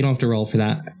do that. You don't have to roll for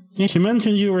that. Yeah, she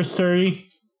mentioned you were sturdy.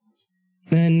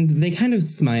 And they kind of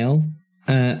smile.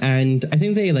 And I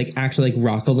think they like actually like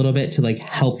rock a little bit to like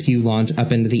help you launch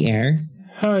up into the air.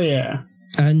 Hell yeah.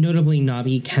 Notably,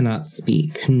 Knobby cannot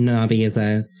speak. Knobby is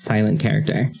a silent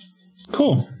character.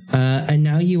 Cool. And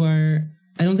now you are,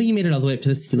 I don't think you made it all the way up to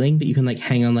the ceiling, but you can like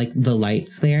hang on like the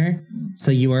lights there.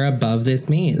 So you are above this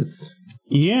maze.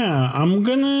 Yeah, I'm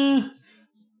gonna...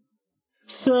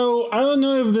 So, I don't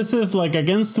know if this is like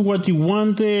against what you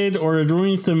wanted or it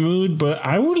ruins the mood, but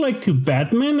I would like to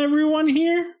Batman everyone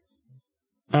here.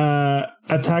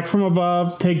 Attack from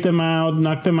above, take them out,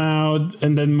 knock them out,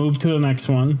 and then move to the next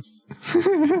one.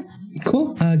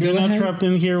 Cool. You're not trapped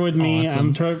in here with me. Awesome.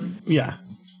 I'm trapped. Yeah.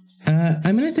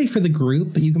 I'm going to say for the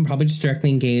group, you can probably just directly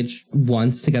engage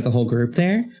once to get the whole group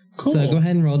there. Cool. So go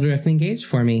ahead and roll directly engage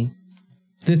for me.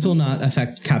 This will not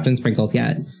affect Captain Sprinkles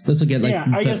yet. This will get like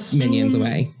the minions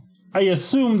away. I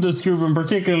assume this group in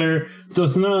particular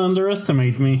does not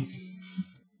underestimate me.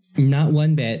 Not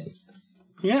one bit.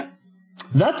 Yeah.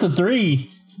 That's a 3.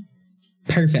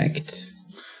 Perfect.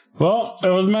 Well, it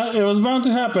was bound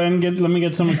to happen. Let me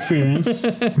get some experience.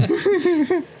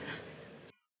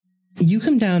 You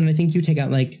come down and I think you take out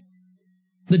like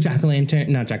the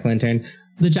jack-o'-lantern,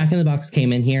 the Jack-in-the-Box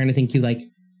came in here and I think you like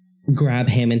grab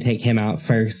him and take him out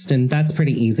first, and that's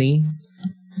pretty easy.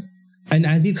 And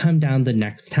as you come down the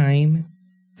next time,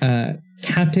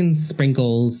 Captain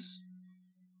Sprinkles,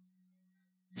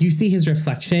 you see his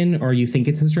reflection, or you think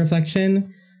it's his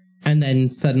reflection, and then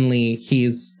suddenly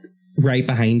he's right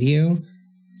behind you,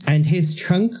 and his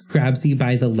trunk grabs you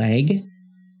by the leg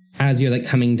as you're like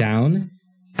coming down.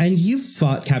 And you've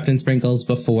fought Captain Sprinkles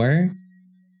before.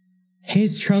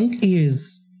 His trunk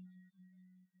is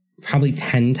probably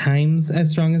 10 times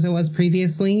as strong as it was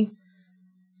previously.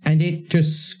 And it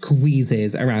just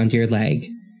squeezes around your leg.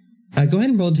 Go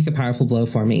ahead and roll to take a powerful blow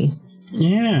for me.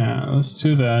 Yeah, let's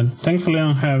do that. Thankfully, I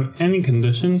don't have any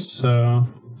conditions, so...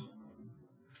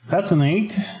 That's an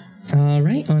 8. All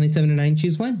right, on a 7 or 9,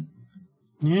 choose one.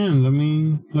 Yeah, let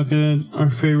me look at our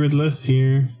favorite list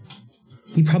here.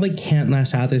 You probably can't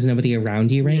lash out. There's nobody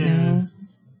around you right now.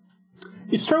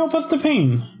 You struggle past the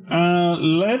pain.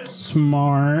 Let's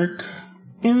mark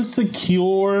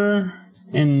insecure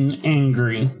and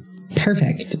angry.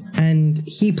 Perfect. And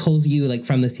he pulls you like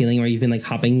from the ceiling where you've been like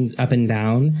hopping up and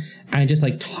down and just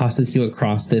like tosses you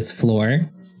across this floor.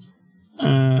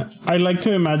 I like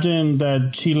to imagine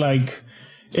that she like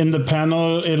in the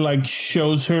panel, it like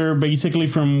shows her basically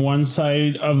from one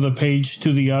side of the page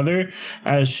to the other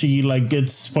as she like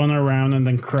gets spun around and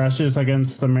then crashes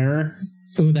against the mirror.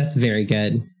 Oh, that's very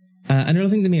good. I don't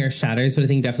think the mirror shatters, but I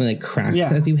think definitely like cracks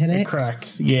as you hit it. It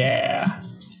cracks. Yeah.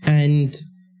 And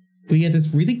we get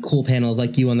this really cool panel of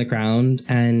like you on the ground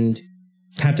and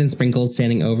Captain Sprinkles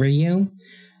standing over you.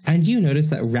 And you notice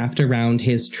that wrapped around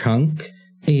his trunk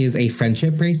is a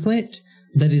friendship bracelet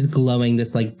that is glowing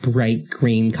this like bright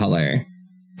green color.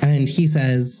 And he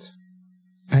says,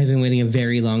 I've been waiting a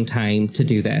very long time to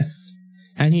do this.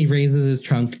 And he raises his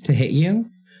trunk to hit you.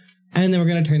 And then we're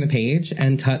going to turn the page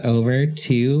and cut over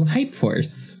to Hype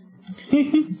Force.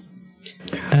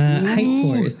 Hype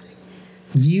Force,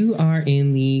 you are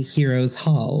in the Heroes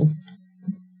Hall.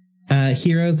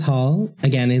 Heroes Hall,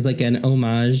 again, is like an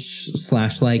homage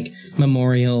 / like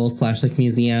memorial / like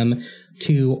museum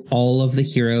to all of the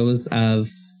heroes of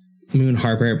Moon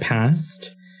Harbor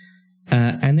past.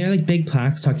 And they're like big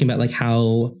plaques talking about like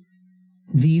how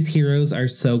these heroes are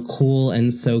so cool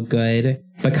and so good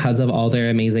because of all their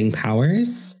amazing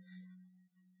powers.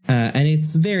 And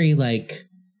it's very like,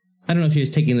 I don't know if you're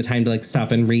just taking the time to like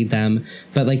stop and read them,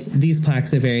 but like these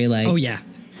plaques are very like, Oh, yeah.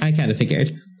 I kind of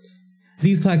figured.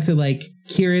 These plaques are like,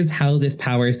 here is how this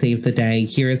power saved the day.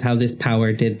 Here is how this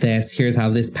power did this. Here's how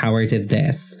this power did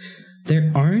this.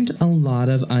 There aren't a lot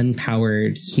of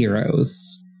unpowered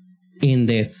heroes in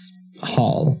this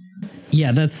hall.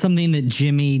 Yeah, that's something that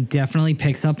Jimmy definitely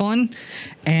picks up on.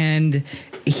 And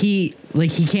he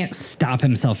can't stop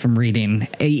himself from reading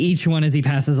each one as he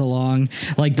passes along,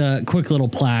 like the quick little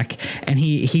plaque. And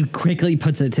he quickly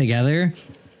puts it together.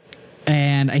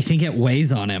 And I think it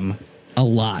weighs on him a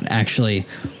lot, actually.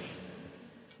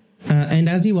 And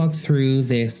as you walk through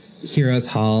this heroes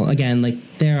hall, again,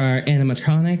 like there are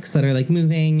animatronics that are like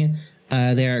moving.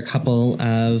 There are a couple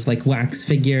of like wax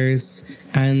figures,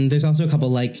 and there's also a couple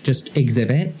like just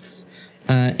exhibits,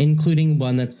 including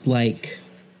one that's like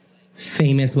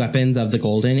famous weapons of the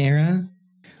golden era.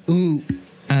 Ooh.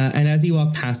 And as you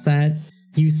walk past that,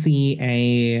 you see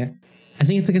I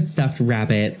think it's like a stuffed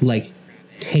rabbit, like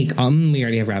we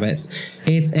already have rabbits.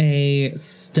 It's a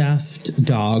stuffed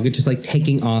dog just like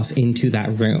taking off into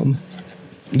that room.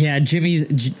 Yeah, Jimmy's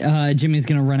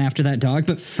gonna run after that dog,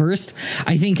 but first,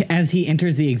 I think as he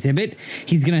enters the exhibit,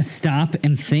 he's gonna stop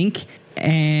and think,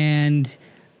 and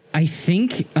I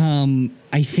think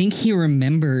he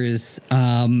remembers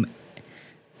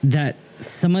that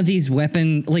some of these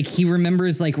weapons, like he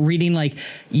remembers like reading like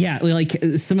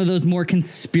some of those more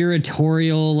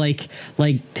conspiratorial like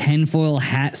tinfoil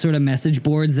hat sort of message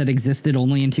boards that existed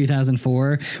only in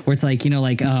 2004, where it's like, you know,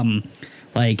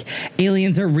 like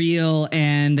aliens are real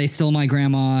and they stole my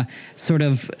grandma sort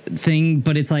of thing.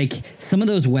 But it's like some of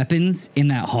those weapons in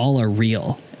that hall are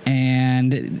real.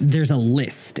 And there's a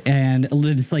list and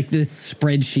it's like this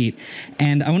spreadsheet.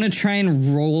 And I want to try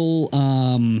and roll,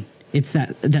 it's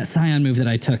that Scion move that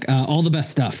I took, all the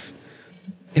best stuff,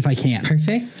 if I can.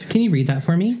 Perfect. Can you read that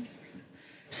for me?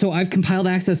 So I've compiled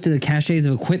access to the caches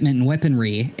of equipment and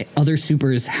weaponry other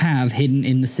supers have hidden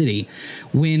in the city.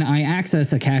 When I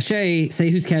access a cache, say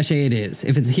whose cache it is.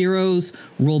 If it's a hero's,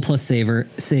 roll plus savior.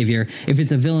 If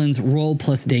it's a villain's, roll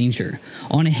plus danger.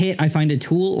 On a hit, I find a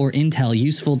tool or intel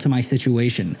useful to my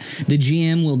situation. The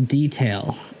GM will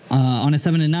detail. On a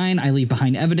 7 to 9, I leave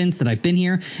behind evidence that I've been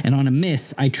here. And on a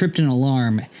miss, I tripped an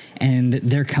alarm and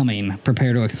they're coming.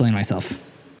 Prepare to explain myself.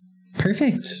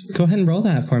 Perfect. Go ahead and roll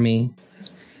that for me.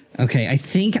 Okay, I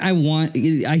think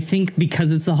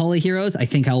because it's the Hall of Heroes, I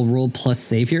think I'll roll plus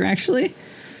Savior, actually.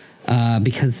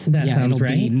 Because it'll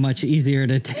be much easier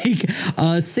to take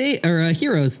a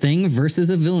hero's thing versus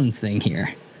a villain's thing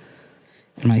here.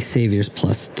 And my Savior's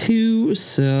plus 2,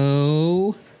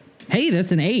 so... Hey,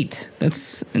 that's an 8.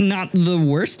 That's not the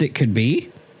worst it could be.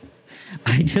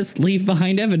 I just leave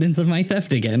behind evidence of my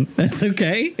theft again. That's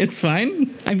okay. It's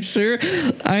fine. I'm sure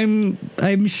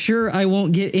I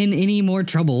won't get in any more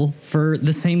trouble for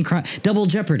the same crime. Double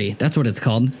jeopardy. That's what it's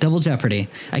called. Double jeopardy.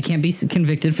 I can't be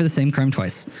convicted for the same crime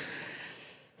twice.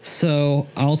 So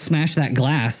I'll smash that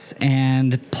glass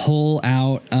and pull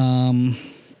out,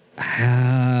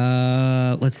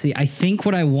 let's see. I think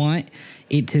what I want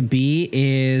it to be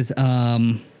is,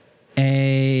 a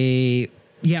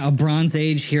Bronze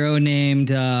Age hero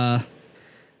named I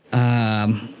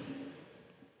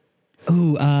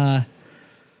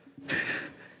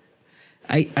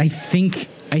think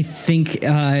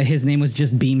his name was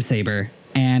just Beam Saber,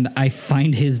 and I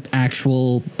find his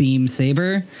actual Beam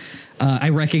Saber. I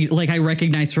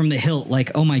recognize from the hilt,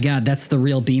 like, oh my god, that's the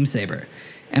real Beam Saber.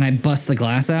 And I bust the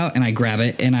glass out and I grab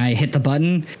it and I hit the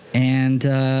button and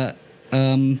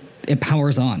it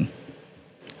powers on.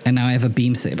 And now I have a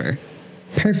Beam Saber.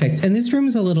 Perfect. And this room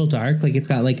is a little dark. Like, it's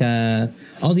got like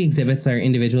all the exhibits are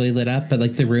individually lit up, but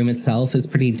like the room itself is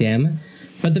pretty dim.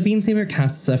 But the Beam Saber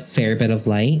casts a fair bit of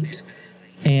light.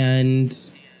 And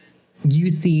you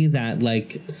see that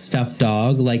like stuffed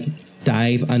dog like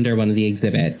dive under one of the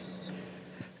exhibits.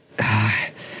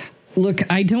 Look,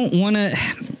 I don't want to...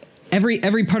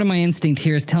 Every part of my instinct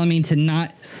here is telling me to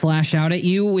not slash out at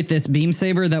you with this Beam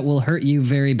Saber that will hurt you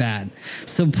very bad.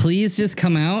 So please just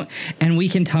come out and we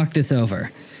can talk this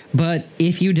over. But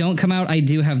if you don't come out, I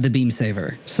do have the Beam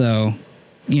Saber. So,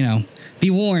 be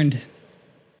warned.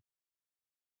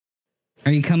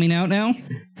 Are you coming out now?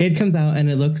 It comes out and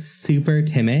it looks super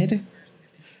timid.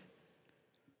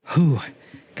 Whew.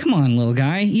 Come on, little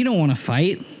guy. You don't want to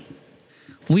fight.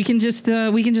 We can just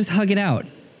hug it out.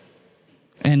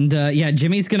 And,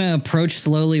 Jimmy's going to approach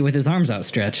slowly with his arms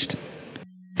outstretched.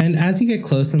 And as you get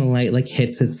close and the light, like,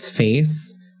 hits its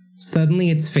face,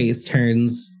 suddenly its face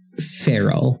turns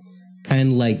feral.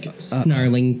 and like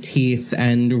snarling teeth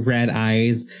and red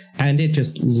eyes, and it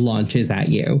just launches at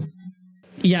you.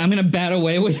 Yeah, I'm gonna bat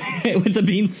away with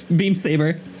the beam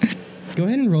saber. Go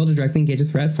ahead and roll to directly engage a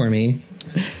threat for me.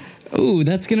 Ooh,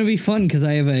 that's gonna be fun because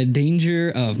I have a danger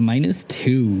of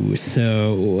 -2.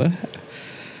 So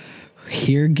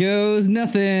here goes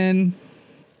nothing.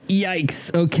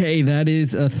 Yikes. Okay, that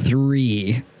is a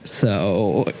 3.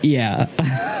 So yeah,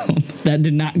 that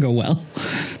did not go well.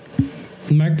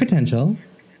 Mark potential,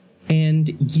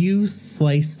 and you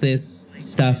slice this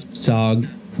stuffed dog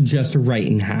just right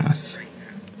in half.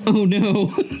 Oh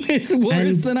no, it's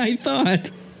worse than I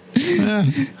thought.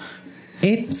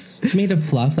 It's made of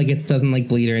fluff, like it doesn't like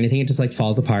bleed or anything. It just like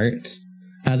falls apart.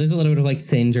 There's a little bit of like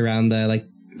singe around the like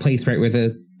place right where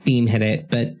the beam hit it,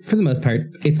 but for the most part,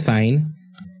 it's fine.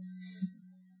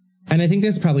 And I think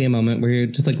there's probably a moment where you're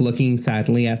just like looking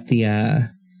sadly at the,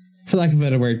 for lack of a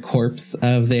better word, corpse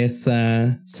of this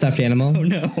stuffed animal. Oh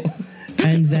no.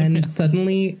 And then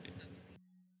suddenly,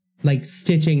 like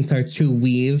stitching starts to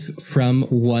weave from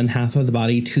one half of the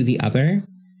body to the other.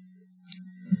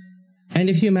 And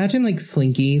if you imagine like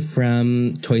Slinky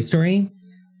from Toy Story,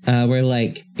 where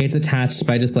like it's attached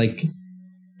by just like,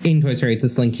 in Toy Story it's a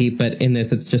Slinky, but in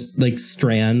this it's just like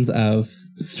strands of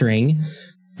string,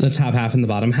 the top half and the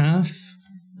bottom half.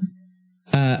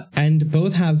 And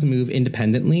both halves move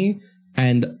independently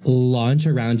and launch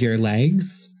around your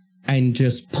legs and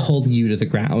just pull you to the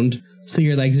ground. So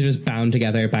your legs are just bound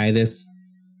together by this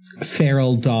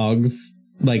feral dog's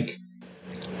like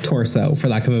torso, for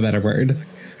lack of a better word.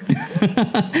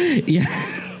 Yeah,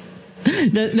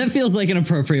 that feels like an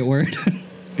appropriate word.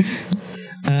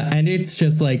 And it's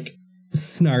just like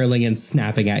snarling and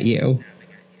snapping at you.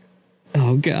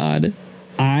 Oh God,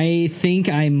 I think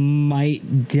I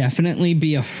might definitely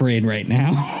be afraid right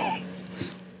now.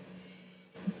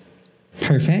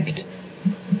 Perfect.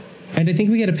 And I think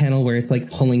we get a panel where it's like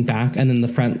pulling back and then the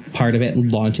front part of it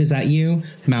launches at you,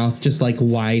 mouth just like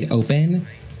wide open.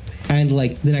 And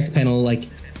like the next panel, like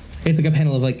it's like a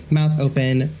panel of like mouth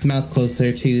open, mouth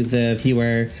closer to the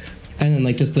viewer, and then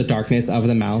like just the darkness of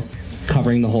the mouth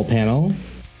covering the whole panel.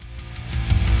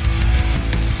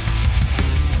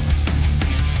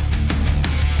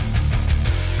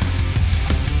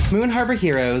 Moon Harbor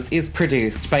Heroes is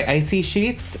produced by Icy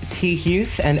Sheets, T.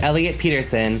 Huth, and Elliot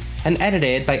Peterson, and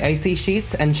edited by Icy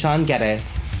Sheets and Sean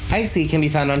Geddes. Icy can be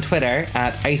found on Twitter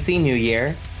at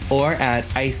IcyNewYear or at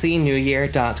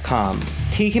IcyNewYear.com.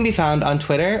 T can be found on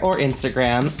Twitter or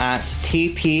Instagram at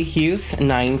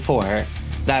TPHuth94.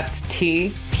 That's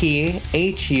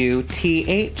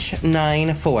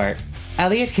TPHUTH94.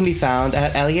 Elliot can be found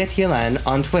at Elliot Yellen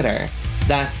on Twitter.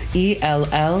 That's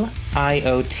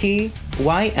ELLIOTYLEN.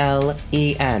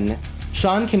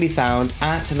 Sean can be found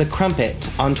at The Crumpet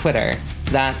on Twitter.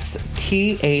 That's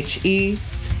THECRUMPIT.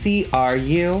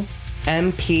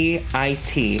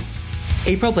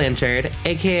 April Blanchard,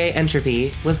 aka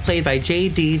Entropy, was played by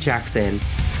J.D. Jackson.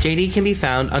 JD can be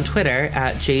found on Twitter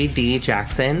at JD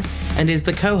Jackson and is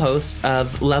the co-host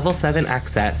of Level 7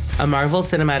 Access, a Marvel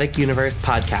Cinematic Universe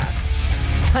podcast.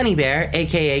 Honey Bear,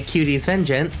 aka Cutie's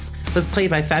Vengeance, was played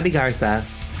by Fabi Garza.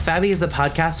 Fabi is a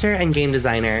podcaster and game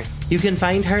designer. You can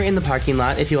find her in the parking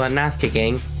lot if you want an ass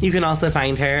kicking. You can also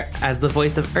find her as the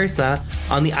voice of Ursa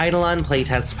on the Eidolon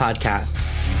Playtest podcast.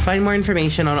 Find more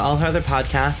information on all her other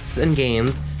podcasts and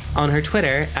games on her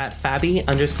Twitter at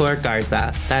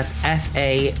Fabi_Garza. That's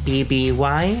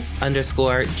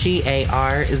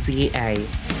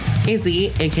FABBY_GARZA.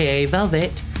 Izzy, aka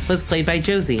Velvet, was played by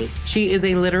Josie. She is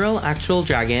a literal actual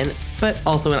dragon, but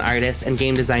also an artist and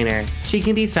game designer. She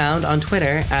can be found on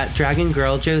Twitter at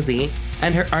DragonGirlJosie,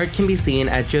 and her art can be seen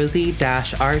at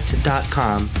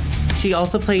josie-art.com. She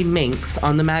also played Minx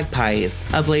on The Magpies,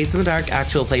 a Blades in the Dark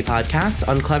actual play podcast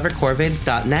on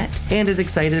clevercorvids.net, and is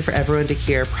excited for everyone to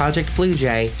hear Project Blue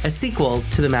Jay, a sequel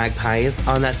to The Magpies,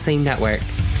 on that same network.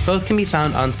 Both can be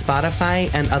found on Spotify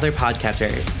and other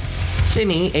podcatchers.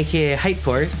 Jimmy, aka Hype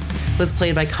Force, was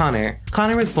played by Connor.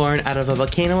 Connor was born out of a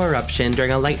volcano eruption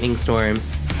during a lightning storm.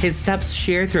 His steps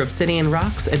shear through obsidian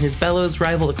rocks, and his bellows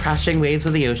rival the crashing waves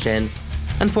of the ocean.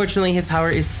 Unfortunately, his power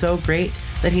is so great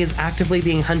that he is actively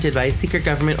being hunted by a secret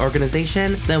government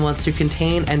organization that wants to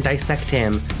contain and dissect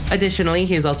him. Additionally,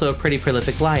 he is also a pretty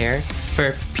prolific liar,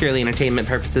 for purely entertainment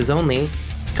purposes only.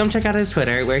 Come check out his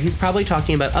Twitter, where he's probably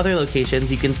talking about other locations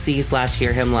you can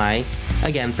see/hear him lie,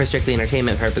 again for strictly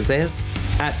entertainment purposes,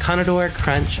 at Conodore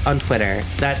Crunch on Twitter.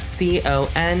 That's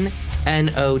CONNODORE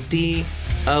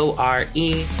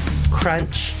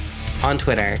Crunch on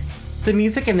Twitter. The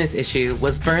music in this issue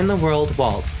was Burn the World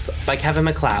Waltz by Kevin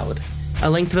MacLeod. A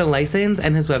link to the license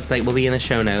and his website will be in the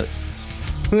show notes.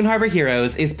 Moon Harbor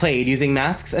Heroes is played using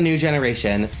Masks: A New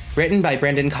Generation, written by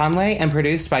Brendan Conway and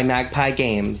produced by Magpie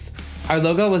Games. Our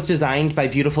logo was designed by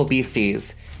Beautiful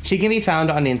Beasties. She can be found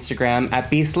on Instagram at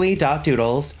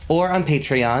beastly.doodles or on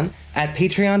Patreon at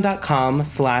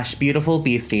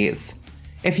patreon.com/beautifulbeasties.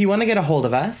 If you want to get a hold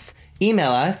of us,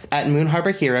 email us at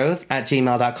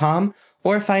moonharborheroes@gmail.com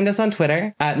or find us on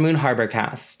Twitter at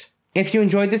moonharborcast. If you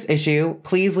enjoyed this issue,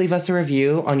 please leave us a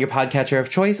review on your podcatcher of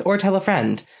choice or tell a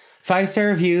friend. 5-star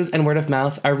reviews and word of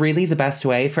mouth are really the best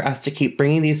way for us to keep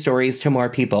bringing these stories to more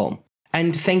people.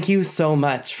 And thank you so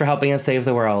much for helping us save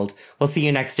the world. We'll see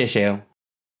you next issue.